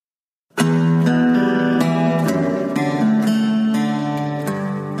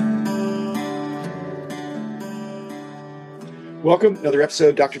Welcome, another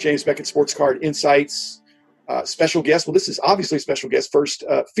episode, Dr. James Beckett, Sports Card Insights. Special guest. Well, this is obviously a special guest. First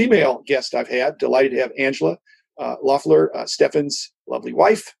female guest I've had. Delighted to have Angela Loeffler, Stefan's lovely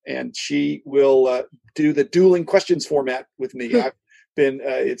wife, and she will do the dueling questions format with me. I've been.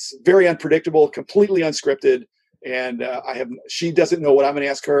 It's very unpredictable, completely unscripted, and she doesn't know what I'm going to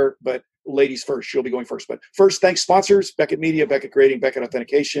ask her, but ladies first. She'll be going first. But first, thanks sponsors: Beckett Media, Beckett Grading, Beckett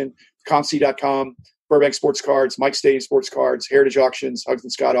Authentication, ComC.com. Burbank Sports Cards, Mike Stadium Sports Cards, Heritage Auctions, Hugs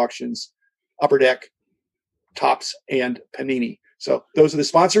and Scott Auctions, Upper Deck, Topps, and Panini. So those are the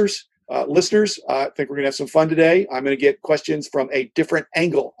sponsors. Listeners, I think we're going to have some fun today. I'm going to get questions from a different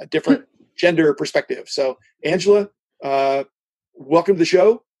angle, a different gender perspective. So, Angela, welcome to the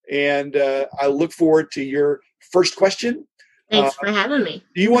show, and I look forward to your first question. Thanks for having me.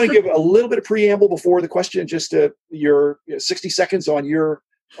 Do you want to give a little bit of preamble before the question, just your 60 seconds on your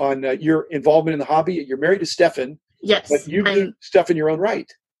involvement in the hobby? You're married to Stefan. Yes. But you do stuff in your own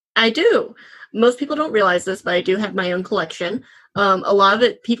right. I do. Most people don't realize this, but I do have my own collection. A lot of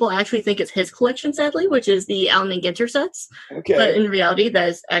it, people actually think it's his collection, sadly, which is the Allen and Ginter sets. Okay. But in reality, that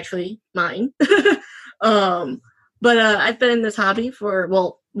is actually mine. But I've been in this hobby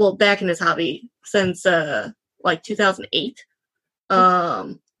for, back in this hobby since 2008.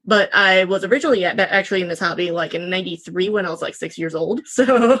 But I was originally actually in this hobby in 93 when I was 6 years old.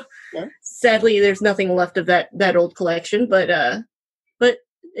 So Sadly, there's nothing left of that old collection. But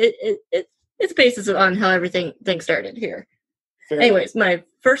it's basis on how things started here. Fair Anyways, enough. My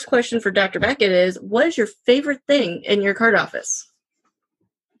first question for Dr. Beckett is: what is your favorite thing in your card office?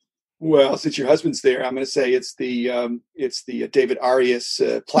 Well, since your husband's there, I'm going to say it's the David Arias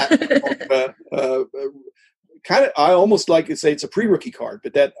platinum. I almost like to say it's a pre-rookie card,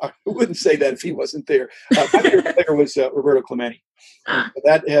 but that I wouldn't say that if he wasn't there. My favorite player was Roberto Clemente.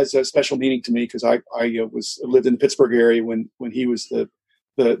 That has a special meaning to me because I lived in the Pittsburgh area when he was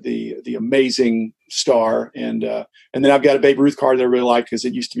the amazing star, and then I've got a Babe Ruth card that I really like because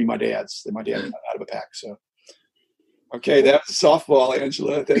it used to be my dad's. That my dad got out of a pack. So, okay, that was a softball,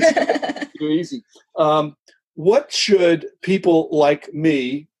 Angela. That's too easy. What should people like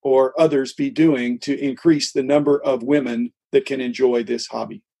me or others be doing to increase the number of women that can enjoy this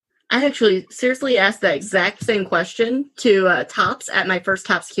hobby? I actually seriously asked that exact same question to Topps at my first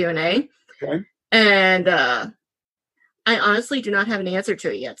Topps Q&A. Okay. And I honestly do not have an answer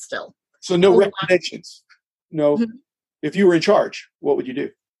to it yet still. So no recommendations? No. Mm-hmm. If you were in charge, what would you do?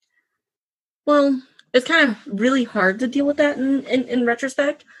 Well, it's kind of really hard to deal with that in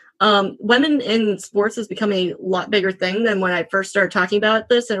retrospect. Women in sports has become a lot bigger thing than when I first started talking about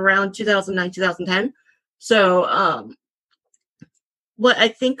this in around 2009, 2010. So what I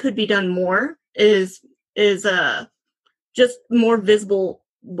think could be done more is just more visible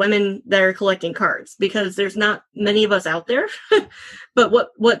women that are collecting cards, because there's not many of us out there. But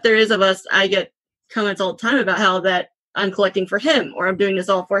what there is of us, I get comments all the time about how that I'm collecting for him, or I'm doing this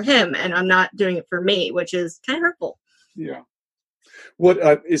all for him, and I'm not doing it for me, which is kind of hurtful. Yeah. What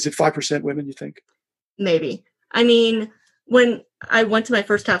is it? 5% women, you think? Maybe. I mean, when I went to my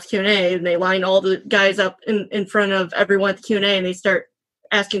first Topps Q&A and they line all the guys up in front of everyone at the Q&A and they start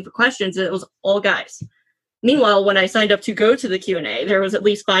asking for questions, it was all guys. Meanwhile, when I signed up to go to the Q&A, there was at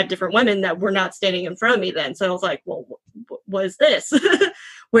least 5 different women that were not standing in front of me then. So I was like, well, what is this?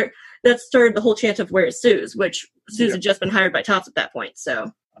 Where that started the whole chant of "Where is Suze?" which Suze had just been hired by Topps at that point.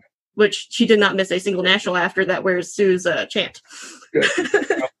 So. Which she did not miss a single national after that "Where's Suze" chant. Good.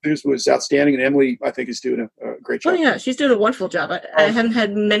 Suze was outstanding, and Emily, I think, is doing a great job. Oh, yeah, she's doing a wonderful job. I haven't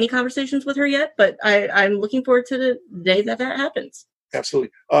had many conversations with her yet, but I'm looking forward to the day that happens.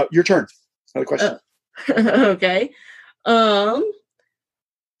 Absolutely. Your turn. Another question. Okay. I've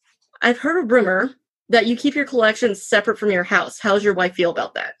heard a rumor that you keep your collection separate from your house. How does your wife feel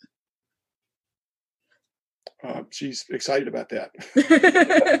about that? She's excited about that.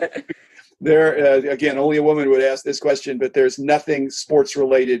 Again, only a woman would ask this question, but there's nothing sports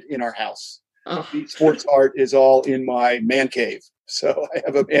related in our house. Oh. The sports art is all in my man cave. So I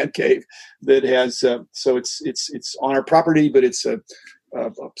have a man cave that has, so it's on our property, but it's a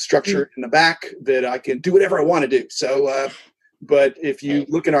structure in the back that I can do whatever I want to do. So, but if you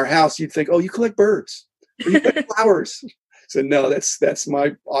look in our house, you'd think, oh, you collect birds, or you collect flowers. So no, that's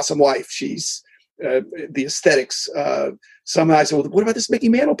my awesome wife. She's, the aesthetics. Some I said, well, what about this Mickey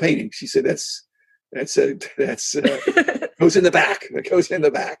Mantle painting? She said, that's goes in the back. That goes in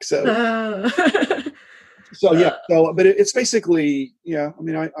the back. So, yeah. So, but it's basically, yeah. I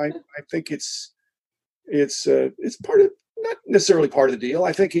mean, I think it's part of, not necessarily part of the deal.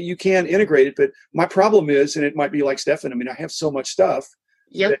 I think you can integrate it, but my problem is, and it might be like Stefan. I mean, I have so much stuff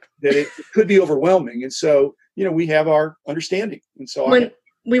that it could be overwhelming, and so we have our understanding. And so when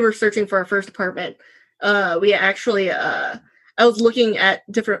we were searching for our first apartment, we actually, I was looking at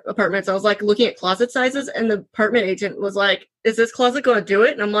different apartments. I was like looking at closet sizes, and the apartment agent was like, "Is this closet going to do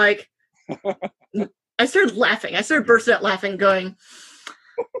it?" And I'm like, I started laughing. I started bursting out laughing, going,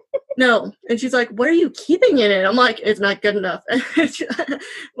 "No." And she's like, "What are you keeping in it?" I'm like, "It's not good enough."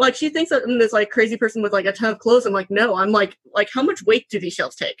 Like, she thinks that I'm this like crazy person with like a ton of clothes. I'm like, "No." I'm like how much weight do these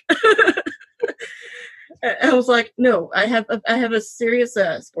shelves take? I was like, "No, I have a serious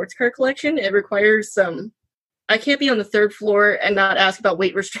sports car collection. It requires some. I can't be on the third floor and not ask about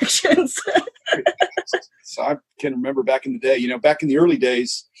weight restrictions." So I can remember back in the day, back in the early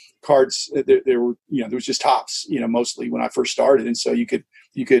days, cards, there were, there was just tops, mostly when I first started. And so you could,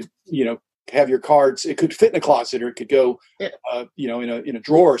 have your cards, it could fit in a closet, or it could go, in a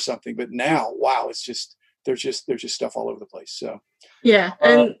drawer or something. But now, wow, it's just, there's just stuff all over the place. So. Yeah.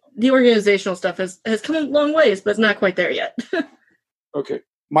 And the organizational stuff has come a long ways, but it's not quite there yet. Okay.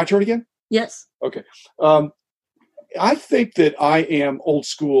 My turn again? Yes. Okay. I think that I am old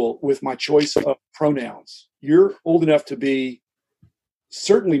school with my choice of pronouns. You're old enough to be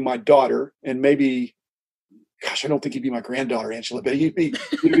certainly my daughter, and maybe, gosh, I don't think you'd be my granddaughter, Angela, but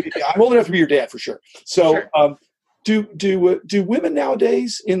I'm old enough to be your dad for sure. So, sure. Do women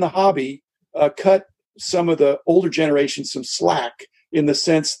nowadays in the hobby cut some of the older generation some slack, in the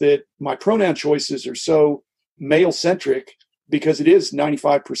sense that my pronoun choices are so male centric, because it is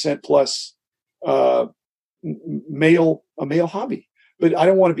 95% plus a male hobby? But I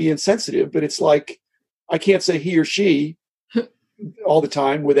don't want to be insensitive, but it's like, I can't say he or she all the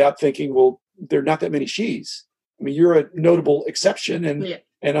time without thinking, well, there are not that many she's. I mean, you're a notable exception,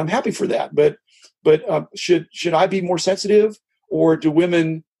 and I'm happy for that. But should I be more sensitive, or do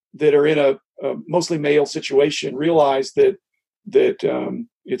women that are in a mostly male situation realize that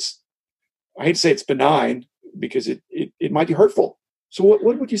it's, I hate to say it's benign, because it might be hurtful. So what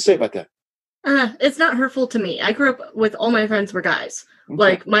would you say about that? It's not hurtful to me. I grew up with all my friends were guys. Okay.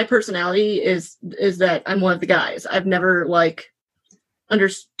 Like, my personality is that I'm one of the guys. I've never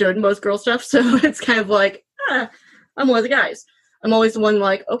understood most girl stuff, so it's kind of like, I'm one of the guys. I'm always the one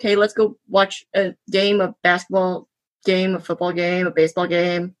like, okay, let's go watch a game, a basketball game, a football game, a baseball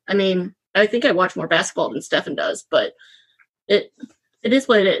game. I mean, I think I watch more basketball than Stefan does, but it is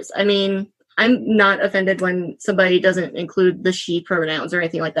what it is. I mean, I'm not offended when somebody doesn't include the she pronouns or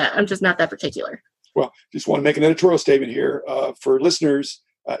anything like that. I'm just not that particular. Well, just want to make an editorial statement here for listeners.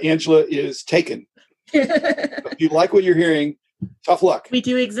 Angela is taken. If you like what you're hearing, tough luck. We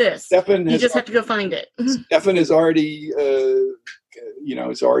do exist. Stefan you just have to go find it. Stefan has already,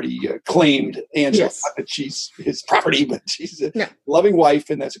 claimed Angela. Yes. Not that she's his property, but she's a loving wife,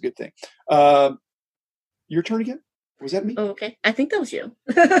 and that's a good thing. Your turn again? Was that me? Oh, okay. I think that was you.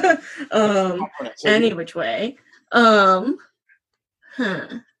 Any which way. What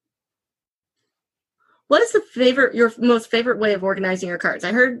is your most favorite way of organizing your cards?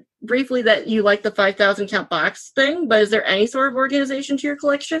 I heard briefly that you like the 5,000 count box thing, but is there any sort of organization to your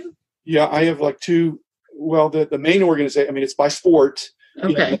collection? Yeah, I have two. Well, the main organization, I mean, it's by sport.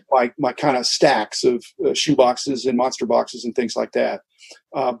 Okay. My kind of stacks of shoe boxes and monster boxes and things like that.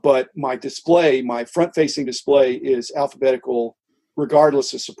 But my front-facing display is alphabetical,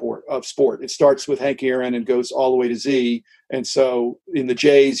 regardless of sport. It starts with Hank Aaron and goes all the way to Z. And so in the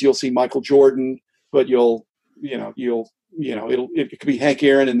J's, you'll see Michael Jordan, but it could be Hank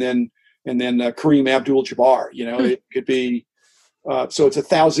Aaron and then Kareem Abdul-Jabbar. It could be so it's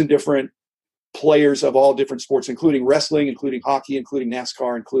 1,000 different players of all different sports, including wrestling, including hockey, including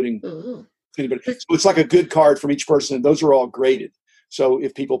NASCAR, including anybody. So it's like a good card from each person, and those are all graded. So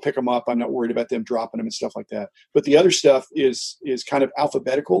if people pick them up, I'm not worried about them dropping them and stuff like that. But the other stuff is kind of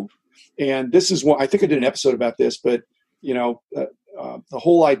alphabetical. And this is one, I think I did an episode about this, but the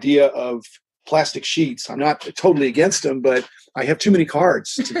whole idea of plastic sheets, I'm not totally against them, but I have too many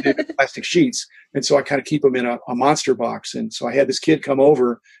cards to do plastic sheets. And so I kind of keep them in a monster box. And so I had this kid come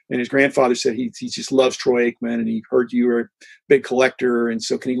over, and his grandfather said he just loves Troy Aikman, and he heard you were a big collector. And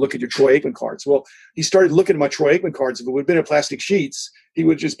so can he look at your Troy Aikman cards? Well, he started looking at my Troy Aikman cards. If it would have been in plastic sheets, he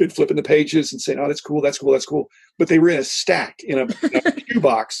would have just been flipping the pages and saying, oh, that's cool, that's cool, that's cool. But they were in a stack in a shoe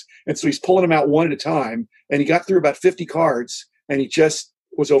box. And so he's pulling them out one at a time. And he got through about 50 cards, and he just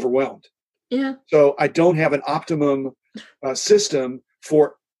was overwhelmed. Yeah. So I don't have an optimum system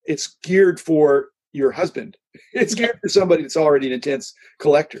for. It's geared for your husband. It's geared for somebody that's already an intense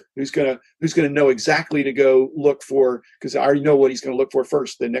collector, who's gonna know exactly to go look for, because I already know what he's going to look for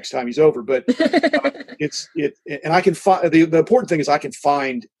first the next time he's over. But and I can find the important thing is I can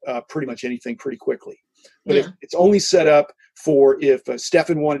find pretty much anything pretty quickly. But it's only set up for if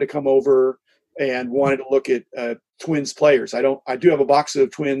Stefan wanted to come over, and wanted to look at Twins players. I do have a box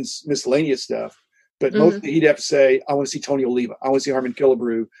of Twins miscellaneous stuff, but mostly he'd have to say, I want to see Tony Oliva, I want to see Harmon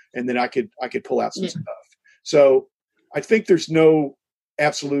Killebrew, and then I could pull out some stuff. So I think there's no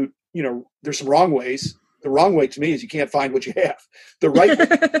absolute, there's some wrong ways. The wrong way to me is you can't find what you have. The right way,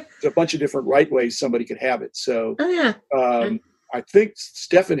 there's a bunch of different right ways somebody could have it. So I think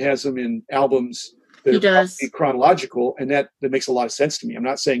Stefan has them in albums that are chronological, and that makes a lot of sense to me. I'm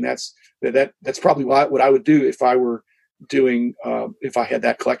not saying that's probably what I would do if I were doing if I had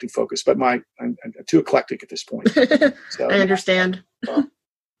that collecting focus, but I'm too eclectic at this point. So, I understand.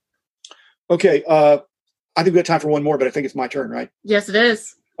 Okay. I think we have time for one more, but I think it's my turn, right? Yes, it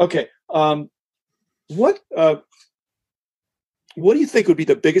is. Okay. What do you think would be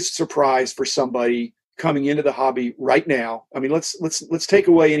the biggest surprise for somebody coming into the hobby right now? I mean, let's take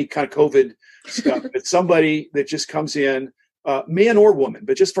away any kind of COVID stuff, but somebody that just comes in, man or woman,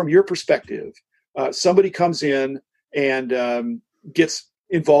 but just from your perspective, somebody comes in and gets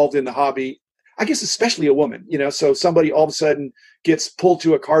involved in the hobby. I guess especially a woman, so somebody all of a sudden gets pulled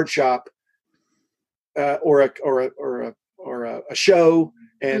to a card shop or a show.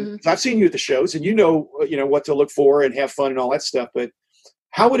 And I've seen you at the shows, and you know what to look for and have fun and all that stuff. But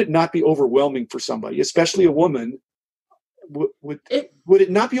how would it not be overwhelming for somebody, especially a woman? Would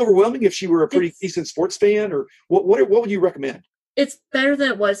it not be overwhelming if she were a pretty decent sports fan, or what would you recommend? It's better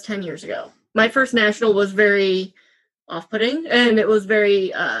than it was 10 years ago. My first national was very off-putting, and it was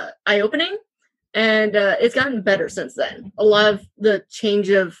very eye-opening, and it's gotten better since then. A lot of the change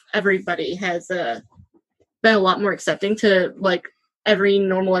of everybody has been a lot more accepting to every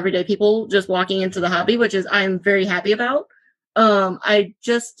normal everyday people just walking into the hobby, which is I'm very happy about.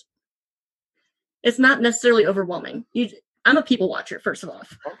 It's not necessarily overwhelming. I'm a people watcher, first of all.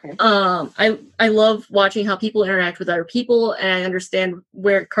 Okay. I love watching how people interact with other people, and I understand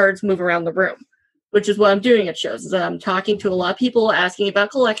where cards move around the room, which is what I'm doing at shows. Is I'm talking to a lot of people, asking about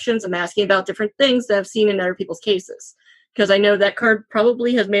collections. I'm asking about different things that I've seen in other people's cases, because I know that card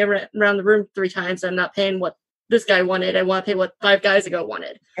probably has made around the room 3 times. I'm not paying what this guy wanted. I want to pay what 5 guys ago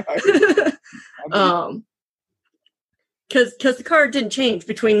wanted. Because the card didn't change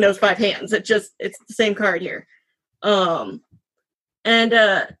between those 5 hands. It's the same card here. I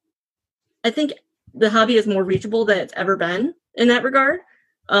think the hobby is more reachable than it's ever been in that regard.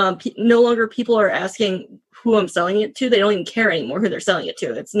 No longer people are asking who I'm selling it to. They don't even care anymore who they're selling it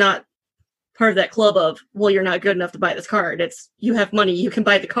to. It's not part of that club of, well, you're not good enough to buy this card. It's, you have money, you can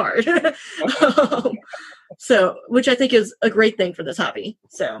buy the card. So, which I think is a great thing for this hobby.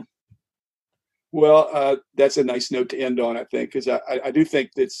 So, well, that's a nice note to end on, I think, because I do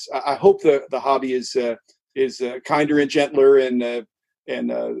think I hope the hobby is kinder and gentler, and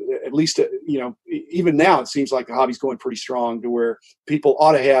at least even now it seems like the hobby's going pretty strong to where people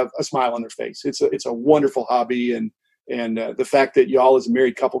ought to have a smile on their face. It's a wonderful hobby, and the fact that y'all as a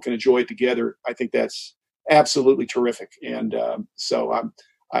married couple can enjoy it together, I think that's absolutely terrific. And so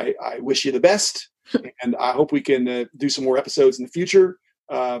I wish you the best. And I hope we can do some more episodes in the future.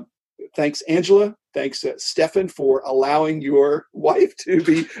 Thanks, Angela. Thanks, Stefan, for allowing your wife to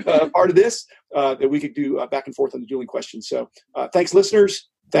be part of this, that we could do back and forth on the dueling questions. So thanks, listeners.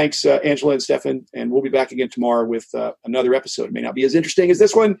 Thanks, Angela and Stefan. And we'll be back again tomorrow with another episode. It may not be as interesting as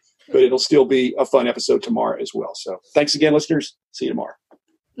this one, but it'll still be a fun episode tomorrow as well. So thanks again, listeners. See you tomorrow.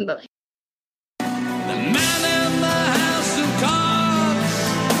 Bye.